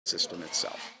system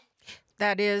itself.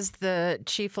 That is the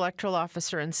Chief Electoral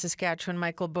Officer in Saskatchewan,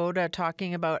 Michael Boda,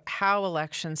 talking about how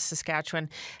Elections Saskatchewan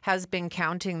has been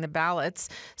counting the ballots.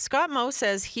 Scott Moe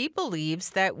says he believes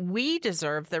that we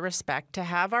deserve the respect to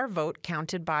have our vote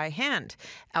counted by hand.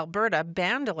 Alberta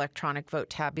banned electronic vote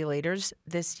tabulators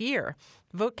this year.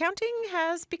 Vote counting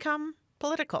has become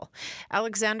political.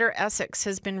 Aleksander Essex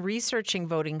has been researching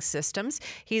voting systems.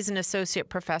 He's an associate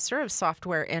professor of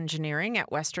software engineering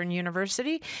at Western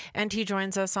University, and he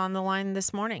joins us on the line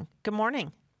this morning. Good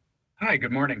morning. Hi,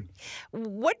 good morning.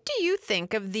 What do you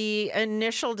think of the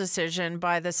initial decision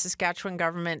by the Saskatchewan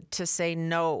government to say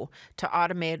no to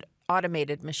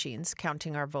automated machines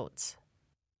counting our votes?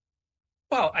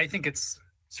 Well, I think it's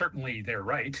certainly their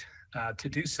right to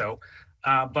do so,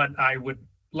 but I would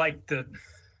like the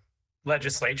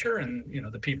legislature and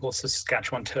the people of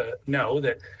Saskatchewan to know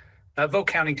that vote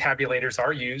counting tabulators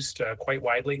are used quite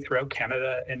widely throughout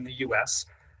Canada and the U.S.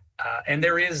 And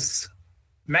there is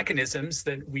mechanisms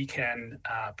that we can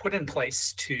put in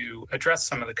place to address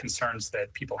some of the concerns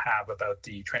that people have about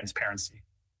the transparency.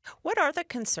 What are the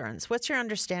concerns? What's your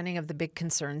understanding of the big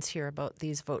concerns here about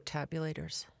these vote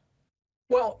tabulators?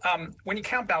 Well, when you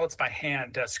count ballots by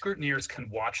hand, scrutineers can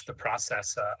watch the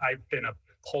process. I've been a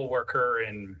poll worker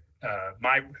in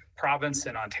my province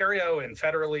in Ontario and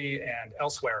federally and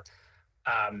elsewhere.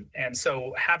 And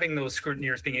so having those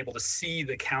scrutineers being able to see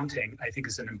the counting, I think,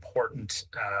 is an important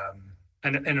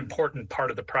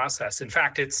part of the process. In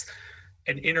fact, it's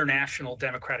an international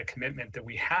democratic commitment that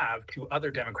we have to other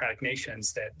democratic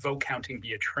nations that vote counting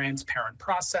be a transparent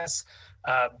process.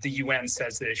 The UN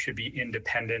says that it should be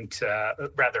independent,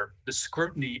 the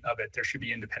scrutiny of it, there should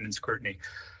be independent scrutiny.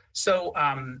 So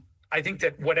I think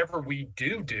that whatever we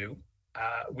do,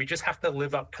 we just have to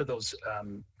live up to those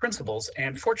principles.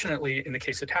 And fortunately, in the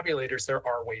case of tabulators, there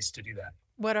are ways to do that.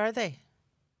 What are they?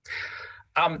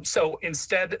 So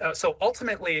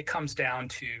ultimately, it comes down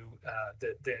to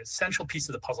the essential piece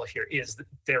of the puzzle here is that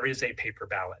there is a paper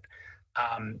ballot.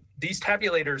 These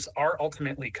tabulators are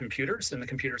ultimately computers, and the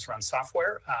computers run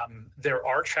software. There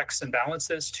are checks and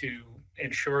balances to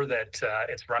ensure that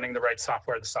it's running the right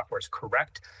software, the software is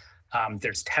correct.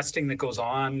 There's testing that goes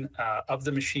on of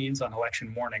the machines on election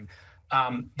morning.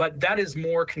 But that is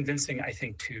more convincing, I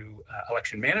think, to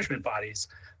election management bodies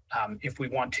if we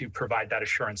want to provide that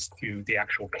assurance to the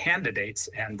actual candidates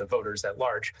and the voters at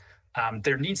large.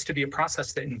 There needs to be a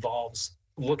process that involves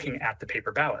looking at the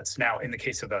paper ballots. Now, in the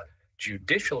case of a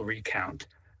judicial recount,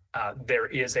 there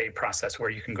is a process where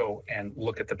you can go and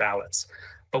look at the ballots.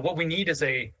 But what we need is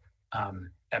a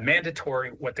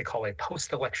mandatory, what they call a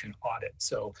post-election audit.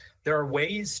 So there are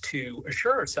ways to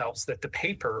assure ourselves that the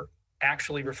paper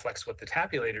actually reflects what the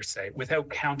tabulators say without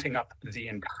counting up the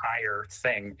entire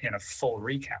thing in a full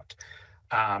recount.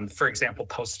 For example,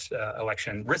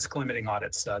 post-election risk limiting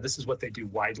audits. This is what they do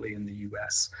widely in the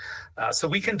US. So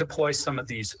we can deploy some of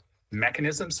these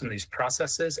mechanisms, some of these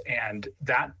processes, and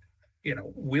that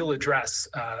will address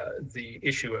the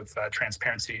issue of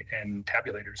transparency in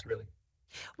tabulators, really.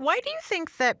 Why do you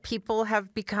think that people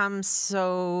have become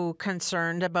so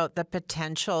concerned about the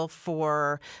potential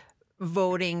for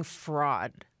voting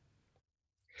fraud?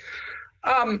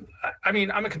 I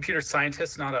mean, I'm a computer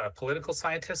scientist, not a political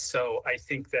scientist, so I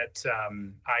think that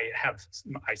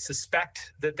I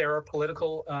suspect that there are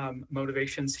political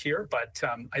motivations here, but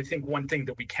I think one thing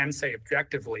that we can say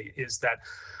objectively is that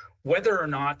whether or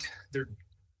not they're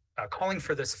calling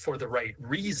for this for the right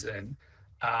reason,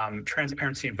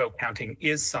 transparency in vote counting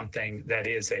is something that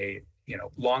is a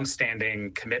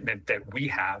longstanding commitment that we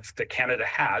have, that Canada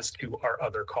has to our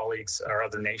other colleagues, our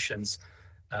other nations,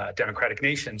 democratic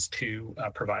nations, to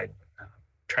provide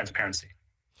transparency.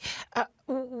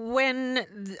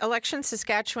 When Election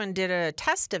Saskatchewan did a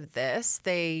test of this,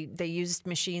 they used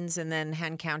machines and then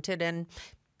hand counted and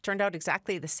turned out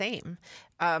exactly the same.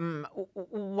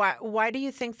 Why do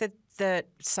you think that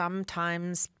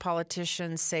sometimes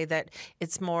politicians say that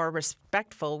it's more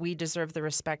respectful, we deserve the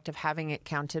respect of having it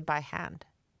counted by hand?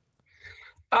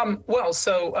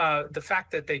 The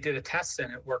fact that they did a test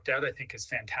and it worked out, I think, is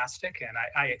fantastic. And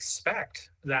I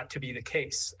expect that to be the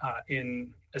case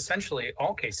in essentially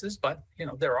all cases. But,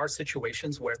 there are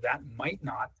situations where that might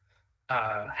not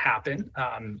happen.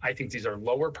 I think these are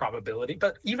lower probability.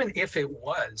 But even if it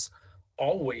was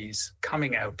always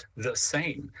coming out the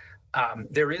same,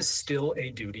 there is still a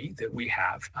duty that we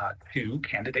have to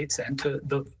candidates and to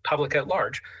the public at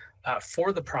large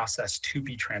for the process to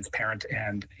be transparent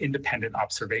and independent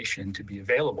observation to be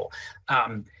available.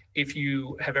 If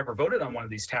you have ever voted on one of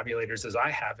these tabulators, as I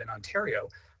have in Ontario,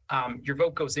 your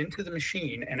vote goes into the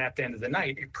machine, and at the end of the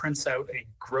night, it prints out a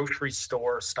grocery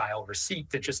store style receipt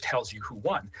that just tells you who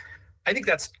won. I think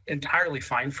that's entirely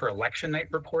fine for election night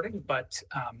reporting, but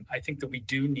I think that we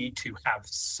do need to have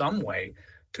some way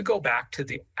to go back to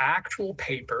the actual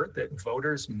paper that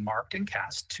voters marked and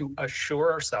cast to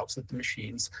assure ourselves that the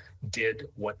machines did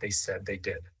what they said they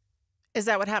did. Is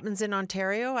that what happens in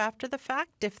Ontario after the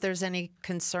fact, if there's any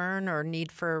concern or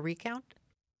need for a recount?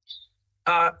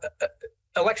 Uh,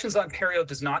 Elections Ontario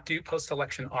does not do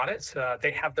post-election audits.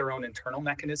 They have their own internal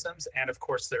mechanisms, and of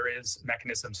course there is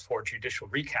mechanisms for judicial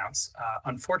recounts.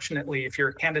 Unfortunately, if you're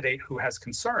a candidate who has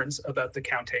concerns about the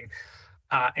counting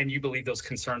and you believe those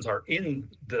concerns are in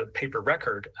the paper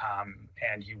record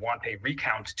and you want a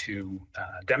recount to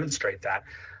demonstrate that,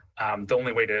 the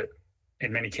only way to,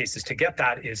 in many cases, to get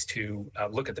that is to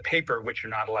look at the paper, which you're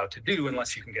not allowed to do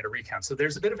unless you can get a recount. So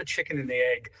there's a bit of a chicken and the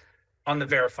egg on the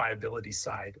verifiability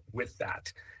side with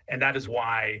that. And that is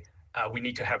why we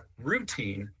need to have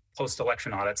routine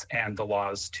post-election audits and the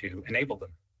laws to enable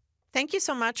them. Thank you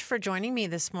so much for joining me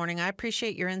this morning. I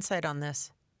appreciate your insight on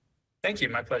this. Thank you.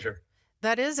 My pleasure.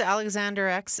 That is Aleksander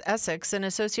Essex, an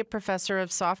associate professor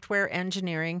of software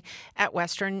engineering at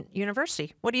Western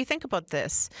University. What do you think about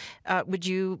this? Would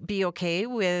you be okay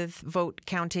with vote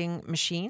counting machines?